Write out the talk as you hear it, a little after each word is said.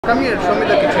Come here, show me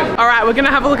the kitchen. Alright, we're gonna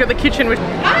have a look at the kitchen.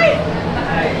 Hi!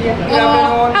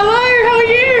 Hello, how are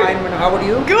you? fine, how are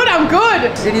you? Good, I'm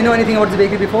good. Did you know anything about the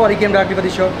bakery before or you came directly for the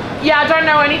show? Yeah, I don't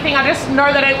know anything. I just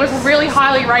know that it was really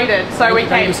highly rated, so we came.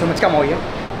 Thank you so much. Come over here.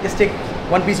 Just take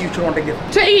one piece you should want to give.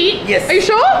 To eat? Yes. Are you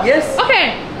sure? Yes.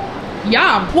 Okay.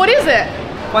 Yum. What is it?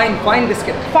 Fine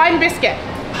biscuit. Fine biscuit.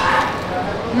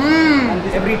 And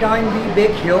every time we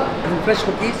bake here, fresh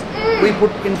cookies, we put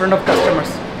in front of customers.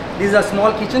 This is a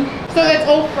small kitchen. So that's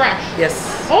all fresh? Yes.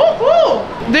 Oh, cool.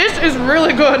 This is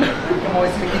really good. Come on,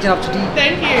 it's the kitchen of tea.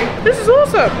 Thank you. This is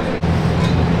awesome.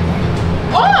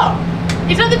 Oh!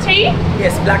 Is that the tea?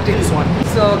 Yes, black tea this one.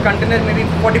 So container maybe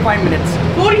 45 minutes.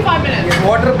 45 minutes? Yes,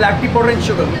 water, black tea powder and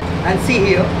sugar. And see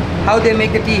here, how they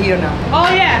make the tea here now.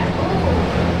 Oh yeah.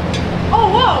 Oh,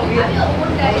 whoa.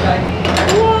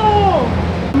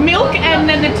 Whoa. Milk and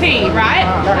then the tea,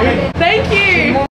 right? Thank you.